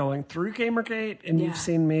me going through Gamergate, and you've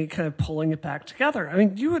seen me kind of pulling it back together. I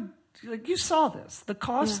mean, you saw this. The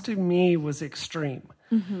cost to me was extreme.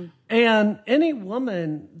 Mm-hmm. And any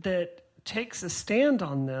woman that takes a stand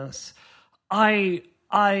on this, I'm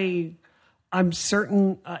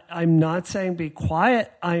certain, I'm not saying be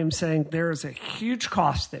quiet. I am saying there is a huge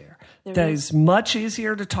cost there. That is much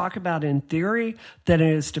easier to talk about in theory than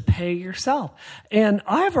it is to pay yourself. And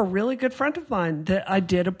I have a really good friend of mine that I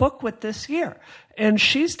did a book with this year. And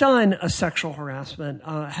she's done a sexual harassment,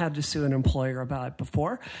 had to sue an employer about it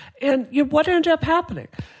before. And what ended up happening?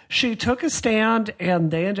 She took a stand, and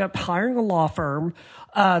they ended up hiring a law firm.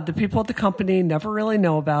 The people at the company never really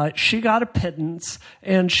know about it. She got a pittance,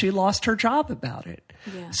 and she lost her job about it.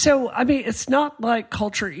 Yeah. So, I mean, it's not like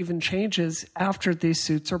culture even changes after these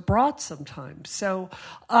suits are brought sometimes. So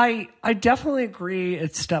I definitely agree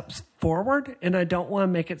it steps forward, and I don't want to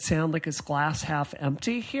make it sound like it's glass half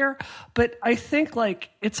empty here, but I think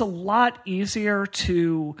it's a lot easier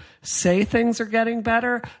to say things are getting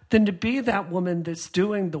better than to be that woman that's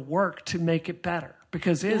doing the work to make it better,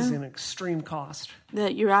 because it is an extreme cost.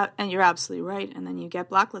 You're absolutely right, and then you get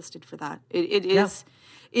blacklisted for that. It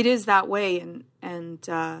is that way, and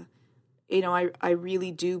I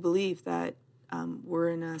really do believe that we're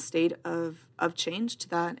in a state of change to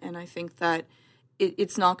that, and I think that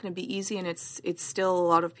it's not going to be easy, and it's still a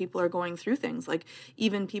lot of people are going through things,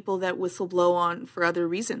 even people that whistleblow on for other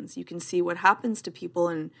reasons. You can see what happens to people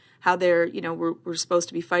and how they're, we're supposed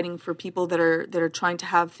to be fighting for people that are trying to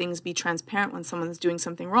have things be transparent when someone's doing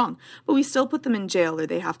something wrong, but we still put them in jail, or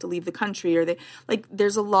they have to leave the country, or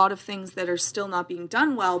there's a lot of things that are still not being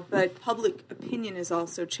done well, but public opinion is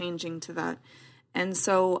also changing to that. And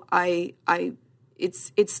so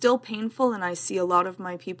it's still painful, and I see a lot of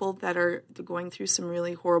my people that are going through some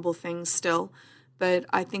really horrible things still, but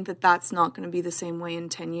I think that that's not going to be the same way in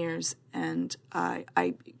 10 years, and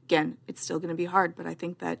again, it's still going to be hard, but I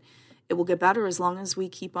think that it will get better as long as we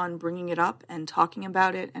keep on bringing it up and talking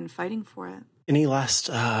about it and fighting for it. Any last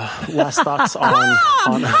thoughts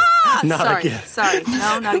on not again? Sorry,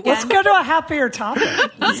 no, not again. Let's go to a happier topic.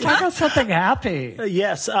 Let's talk about something happy.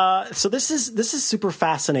 Yes. So this is super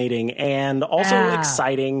fascinating and also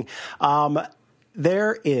exciting.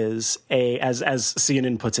 there is as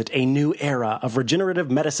CNN puts it, a new era of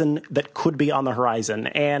regenerative medicine that could be on the horizon.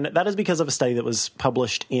 And that is because of a study that was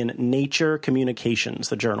published in Nature Communications,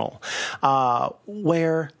 the journal,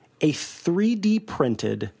 where a 3D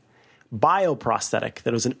printed bioprosthetic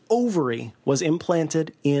that was an ovary was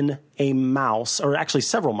implanted in a mouse, or actually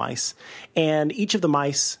several mice. And each of the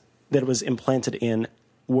mice that it was implanted in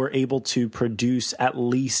were able to produce at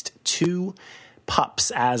least 2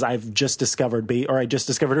 pups, as I've just discovered, I just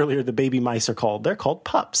discovered earlier, the baby mice are called. They're called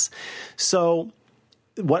pups. So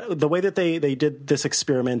the way that they did this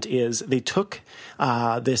experiment is they took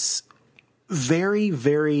this very,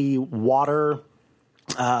 very water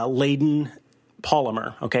laden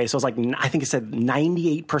polymer. Okay. So it's like, I think it said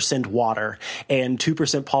 98% water and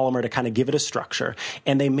 2% polymer to kind of give it a structure.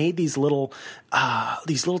 And they made these little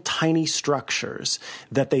tiny structures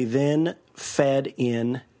that they then fed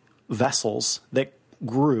in vessels that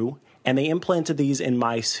grew, and they implanted these in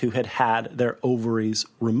mice who had their ovaries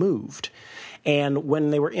removed. And when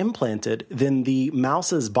they were implanted, then the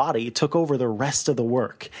mouse's body took over the rest of the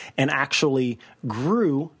work and actually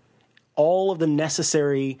grew all of the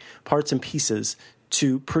necessary parts and pieces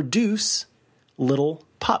to produce little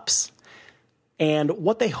pups. And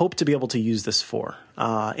what they hope to be able to use this for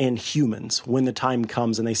in humans when the time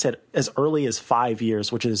comes, and they said as early as 5 years,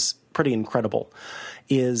 which is pretty incredible,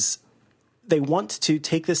 is they want to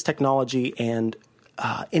take this technology and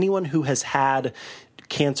anyone who has had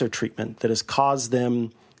cancer treatment that has caused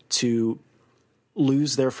them to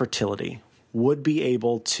lose their fertility would be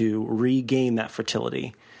able to regain that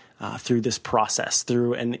fertility through this process,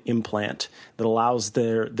 through an implant that allows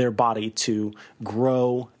their body to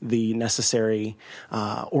grow the necessary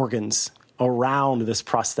organs around this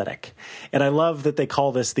prosthetic. And I love that they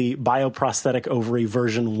call this the bioprosthetic ovary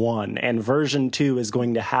version 1. And version 2 is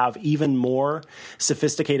going to have even more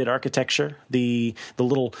sophisticated architecture. The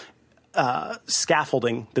little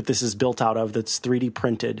scaffolding that this is built out of that's 3D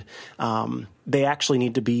printed, they actually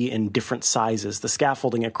need to be in different sizes. The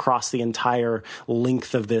scaffolding across the entire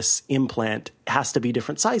length of this implant has to be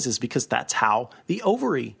different sizes because that's how the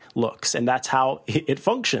ovary looks and that's how it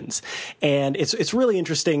functions. And it's really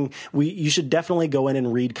interesting. You should definitely go in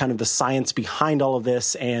and read kind of the science behind all of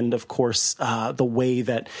this, and of course the way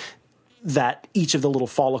that each of the little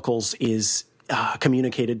follicles is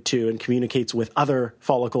communicated to and communicates with other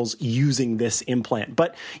follicles using this implant.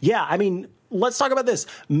 But yeah, I mean, let's talk about this.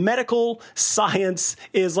 Medical science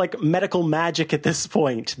is like medical magic at this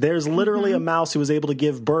point. There's literally a mouse who was able to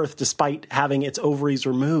give birth despite having its ovaries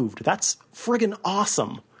removed. That's friggin'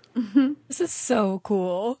 awesome. This is so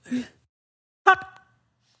cool.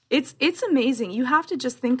 It's amazing. You have to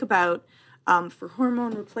just think about for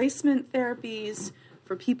hormone replacement therapies,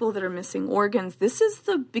 for people that are missing organs, this is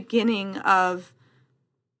the beginning of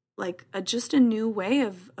like just a new way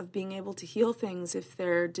of being able to heal things if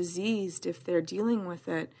they're diseased, if they're dealing with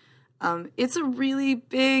it. It's a really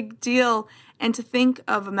big deal. And to think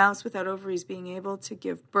of a mouse without ovaries being able to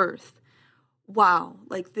give birth, wow,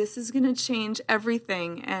 like this is going to change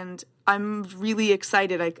everything. And I'm really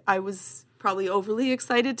excited. I was probably overly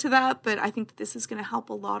excited to that, but I think that this is going to help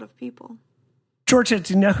a lot of people. Georgia,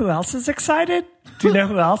 do you know who else is excited? Do you know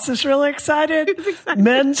who else is really excited?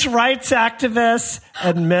 Men's rights activists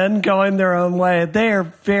and men going their own way. They are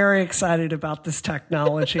very excited about this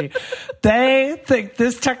technology. They think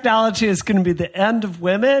this technology is going to be the end of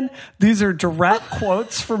women. These are direct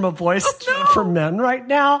quotes from a voice from men right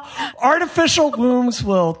now. Artificial wombs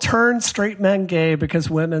will turn straight men gay because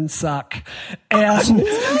women suck. And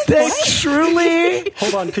they truly,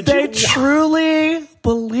 truly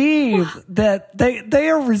believe that they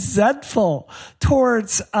are resentful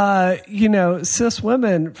towards cis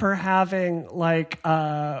women for having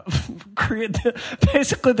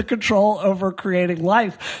basically the control over creating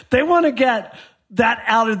life. They want to get that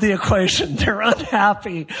out of the equation. They're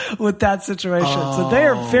unhappy with that situation. So they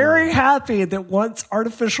are very happy that once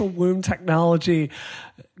artificial womb technology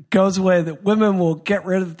goes away, that women will get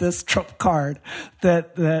rid of this trump card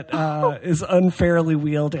that is unfairly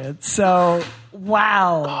wielded. So,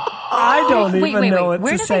 wow. I don't even know what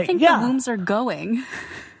Where to say. Where do they think the wombs are going?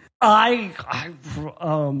 I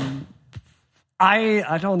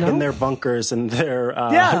don't know. In their bunkers and their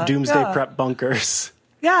doomsday prep bunkers.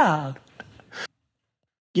 Yeah.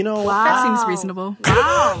 You know, that seems reasonable.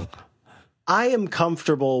 Wow. I am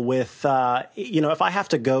comfortable with, if I have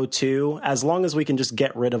to go too, as long as we can just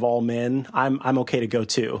get rid of all men, I'm okay to go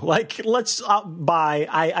too. Like, let's bye.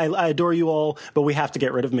 I adore you all, but we have to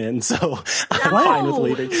get rid of men. So I'm fine with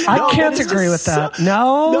leaving. I can't agree with that.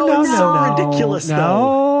 No, it's so ridiculous.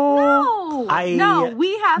 No. No,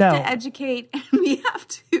 we have to educate and we have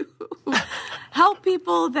to help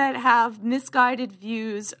people that have misguided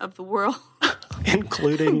views of the world,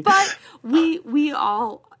 including. But we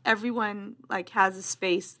all, everyone like has a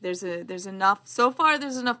space. There's enough. So far,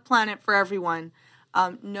 there's enough planet for everyone.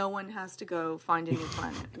 No one has to go find a new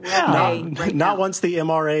planet. Not once the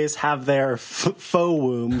MRAs have their faux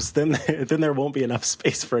wombs, then there won't be enough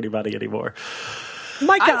space for anybody anymore.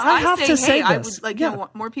 Micah, I have to say this. I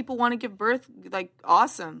would more people want to give birth. Like,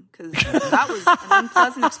 awesome, because that was an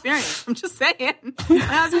unpleasant experience. I'm just saying. My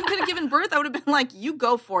husband could have given birth. I would have been like, you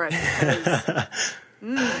go for it.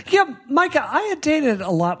 Yeah, Micah, I had dated a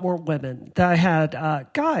lot more women than I had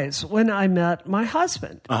guys when I met my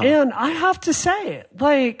husband. And I have to say,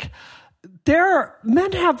 like,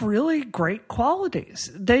 men have really great qualities.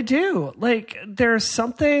 They do. Like, there's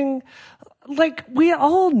something... Like, we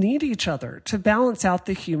all need each other to balance out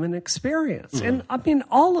the human experience. And I mean,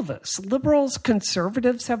 all of us, liberals,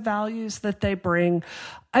 conservatives, have values that they bring.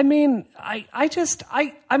 I mean,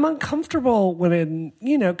 I'm uncomfortable when,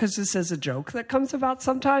 because this is a joke that comes about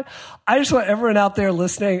sometimes. I just want everyone out there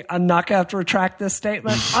listening, I'm not going to have to retract this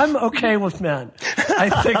statement. I'm okay with men. I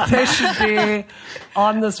think they should be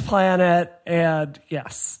on this planet. And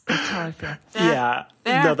yes, that's how I feel. Yeah.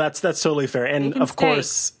 No, that's totally fair. And of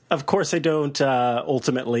course, I don't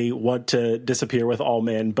ultimately want to disappear with all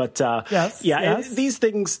men, but yes. These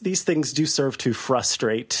things do serve to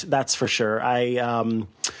frustrate. That's for sure.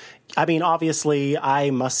 I mean, obviously,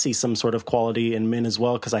 I must see some sort of quality in men as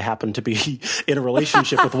well because I happen to be in a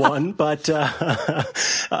relationship with one. But get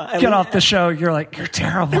off the show. You're like, you're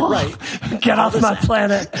terrible. Right. Get off my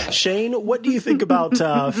planet. Shane, what do you think about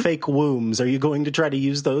fake wombs? Are you going to try to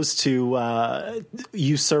use those to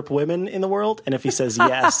usurp women in the world? And if he says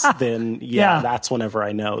yes, then that's whenever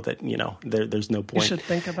I know that, there's no point. You should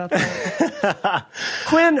think about that.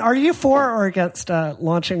 Quinn, are you for or against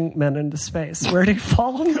launching men into space? Where do you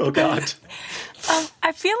fall? Oh, God.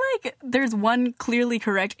 I feel like there's one clearly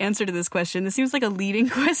correct answer to this question. This seems like a leading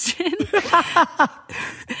question.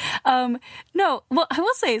 No, well, I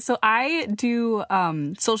will say, so I do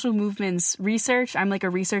social movements research. I'm like a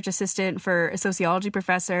research assistant for a sociology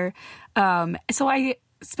professor. So I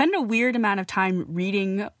spend a weird amount of time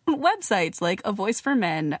reading websites like A Voice for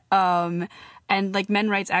Men, and like men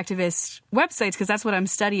rights activist websites, because that's what I'm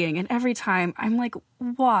studying. And every time I'm like,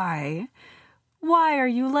 why? Why are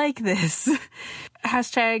you like this?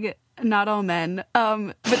 Hashtag not all men.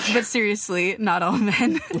 But seriously, not all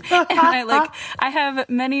men. And I have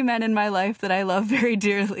many men in my life that I love very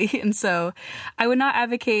dearly. And so I would not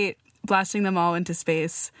advocate blasting them all into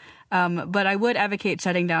space. But I would advocate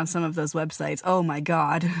shutting down some of those websites. Oh my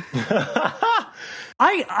God.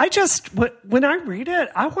 I just, when I read it,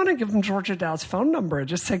 I want to give him Georgia Dow's phone number and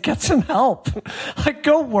just say, get some help. Like,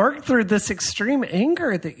 go work through this extreme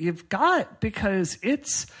anger that you've got, because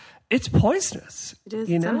it's poisonous. It is.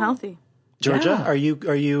 It's unhealthy. Georgia, are you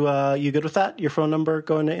you good with that? Your phone number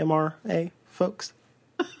going to MRA folks?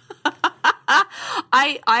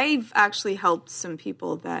 I've actually helped some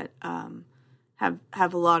people that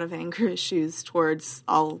have a lot of anger issues towards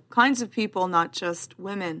all kinds of people, not just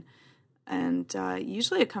women. And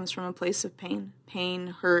usually it comes from a place of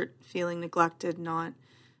pain, hurt, feeling neglected, not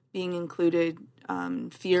being included,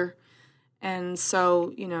 fear. And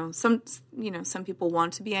so, some people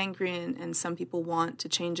want to be angry and some people want to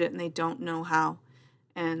change it and they don't know how.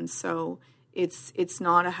 And so it's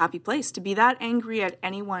not a happy place. To be that angry at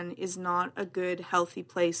anyone is not a good, healthy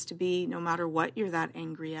place to be, no matter what you're that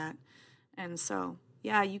angry at. And so,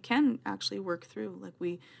 yeah, you can actually work through. Like,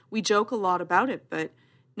 we joke a lot about it, but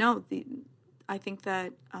no, I think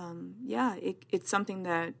that, it's something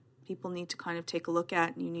that people need to kind of take a look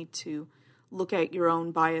at, and you need to look at your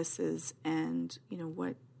own biases and,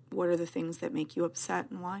 what are the things that make you upset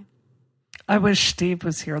and why. I wish Steve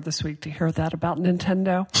was here this week to hear that about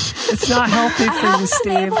Nintendo. It's not healthy for you,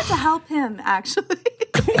 Steve. I haven't been able to help him, actually.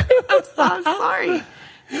 I'm so sorry.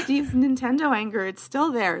 Steve's Nintendo anger, it's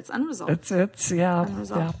still there. It's unresolved. It's unresolved.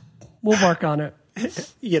 Yeah. We'll work on it.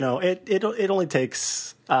 It only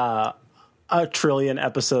takes a trillion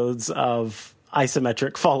episodes of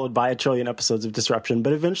isometric followed by a trillion episodes of disruption,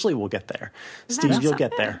 but eventually we'll get there. Steve, you'll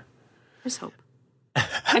get there. There's hope.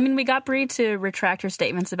 I mean, we got Brie to retract her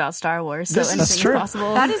statements about Star Wars, so anything's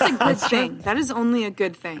possible. That is a good thing. That is only a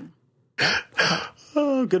good thing.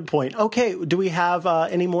 Oh, good point. Okay, do we have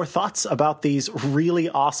any more thoughts about these really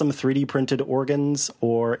awesome 3D printed organs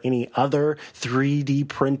or any other 3D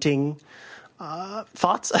printing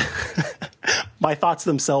thoughts? My thoughts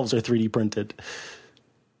themselves are 3D printed.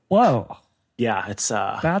 Whoa. Yeah, it's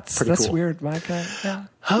that's cool. Weird, Micah. Yeah.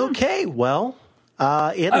 Okay, well,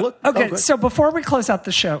 Okay, so before we close out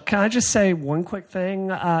the show, can I just say one quick thing?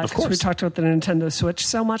 Because we talked about the Nintendo Switch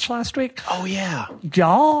so much last week. Oh, yeah.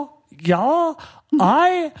 Y'all,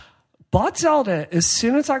 I bought Zelda as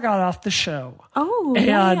soon as I got off the show. Oh,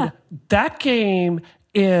 and that game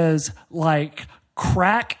is like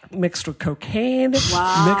crack mixed with cocaine,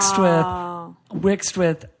 mixed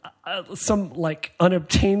with some like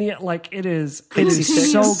unobtainium. Like it is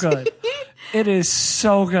so good. It is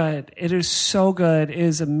so good. It is so good. It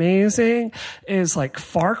is amazing. It is like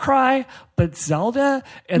Far Cry, but Zelda.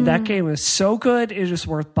 And that game is so good. It is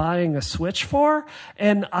worth buying a Switch for.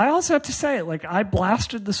 And I also have to say, like, I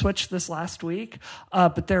blasted the Switch this last week,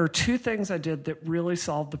 but there are two things I did that really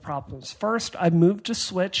solved the problems. First, I moved to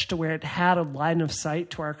Switch to where it had a line of sight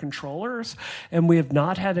to our controllers, and we have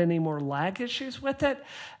not had any more lag issues with it.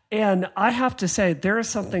 And I have to say, there is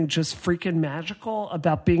something just freaking magical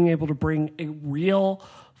about being able to bring a real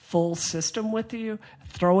full system with you,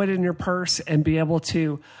 throw it in your purse, and be able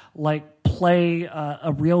to like play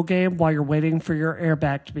a real game while you're waiting for your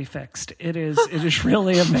airbag to be fixed. It is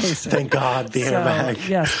really amazing. Thank God, the airbag.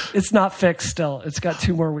 Yes, it's not fixed still. It's got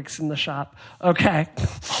 2 more weeks in the shop. Okay.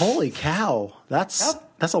 Holy cow. That's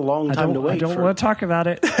a long time to wait. I don't want to talk about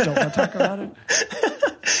it.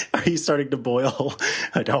 Are you starting to boil?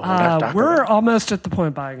 I don't want to talk about it. We're almost at the point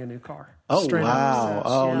of buying a new car. Oh, wow.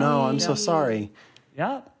 Oh, no. I'm so sorry.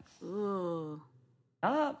 Yep. Ooh.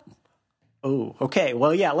 Yep. Oh, okay.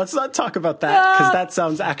 Well, yeah, let's not talk about that because that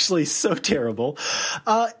sounds actually so terrible.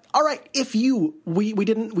 All right. We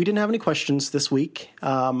didn't have any questions this week.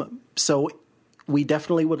 So we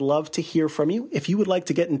definitely would love to hear from you. If you would like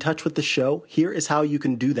to get in touch with the show, here is how you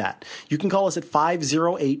can do that. You can call us at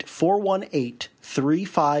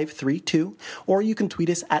 508-418-3532, or you can tweet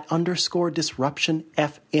us at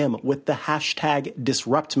 _disruptionFM with the hashtag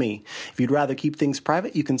DisruptMe. If you'd rather keep things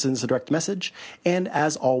private, you can send us a direct message. And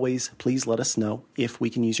as always, please let us know if we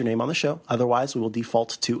can use your name on the show. Otherwise, we will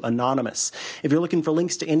default to anonymous. If you're looking for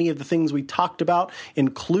links to any of the things we talked about,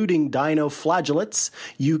 including dinoflagellates,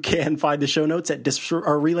 you can find the show notes at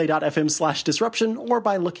relay.fm/disruption or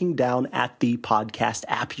by looking down at the podcast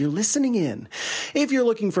app you're listening in. If you're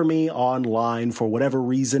looking for me online for whatever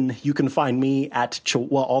reason, you can find me at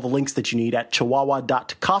all the links that you need at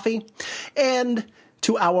chihuahua.coffee. And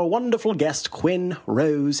to our wonderful guest, Quinn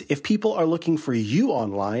Rose, if people are looking for you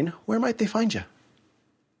online, where might they find you?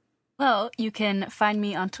 Well, you can find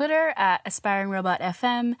me on Twitter at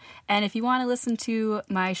AspiringRobotFM. And if you want to listen to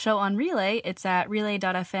my show on Relay, it's at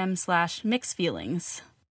relay.fm/mixedfeelings.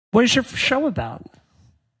 What is your show about?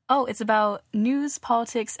 Oh, it's about news,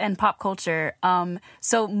 politics, and pop culture.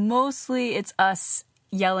 So mostly it's us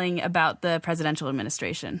yelling about the presidential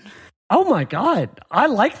administration. Oh my God. I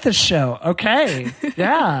like this show. Okay.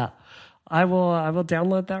 Yeah. I will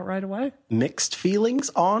download that right away. Mixed Feelings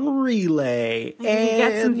on Relay. And you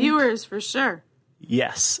get some viewers for sure.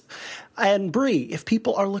 Yes. And Bree, if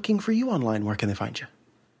people are looking for you online, where can they find you?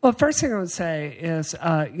 Well, first thing I would say is,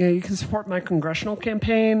 you can support my congressional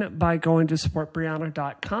campaign by going to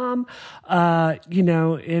supportbrianna.com.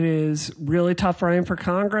 It is really tough running for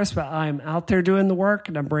Congress, but I'm out there doing the work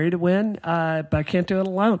and I'm ready to win, but I can't do it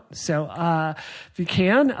alone. So if you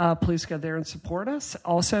can, please go there and support us.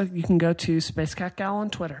 Also, you can go to Space Cat Gal on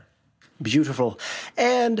Twitter. Beautiful.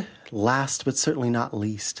 And last but certainly not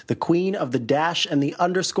least, the queen of the dash and the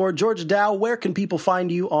underscore, Georgia Dow. Where can people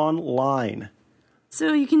find you online?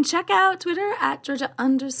 So you can check out Twitter at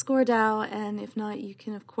Georgia_Dow, and if not, you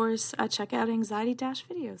can, of course, check out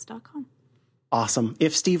anxiety-videos.com. Awesome.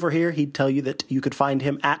 If Steve were here, he'd tell you that you could find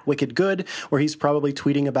him at Wicked Good, where he's probably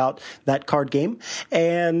tweeting about that card game.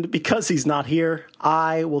 And because he's not here,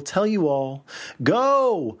 I will tell you all,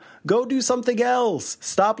 go do something else.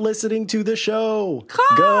 Stop listening to the show.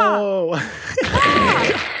 Go.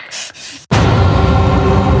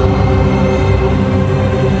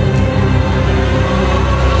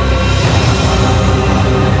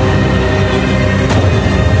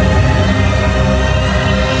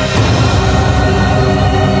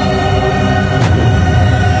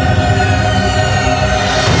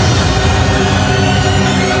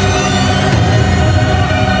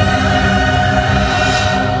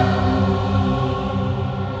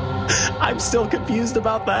 I'm still confused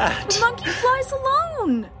about that. The monkey flies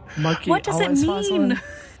alone. What does it mean?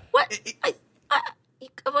 What?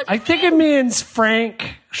 I think it means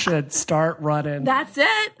Frank should start running. That's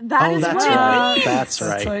it. That's what it means. That's right.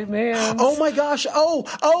 That's what it means. Oh my gosh. Oh,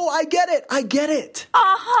 I get it.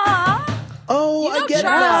 Uh-huh. Oh, I get Charles it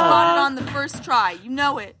now. got it on the first try. You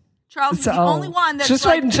know it. Charles is the only one that's Just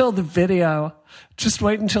wait until the video.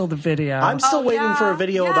 I'm still waiting for a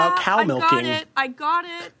video about cow milking. I got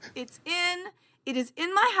it. It's in. It is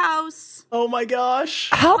in my house. Oh my gosh.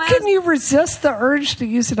 How can you resist the urge to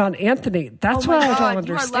use it on Anthony? That's what I don't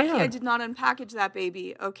understand. You are lucky I did not unpackage that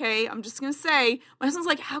baby, okay? I'm just going to say, my husband's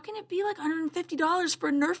like, how can it be like $150 for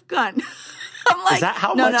a Nerf gun? I'm like, is that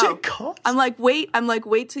how much it costs? I'm like, wait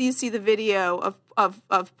till you see the video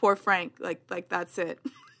of poor Frank. Like that's it.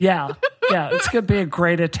 Yeah, it's going to be a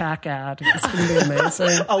great attack ad. It's going to be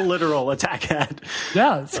amazing. A literal attack ad.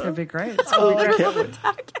 Yeah, it's going to be great. It's going to be great.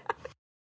 Attack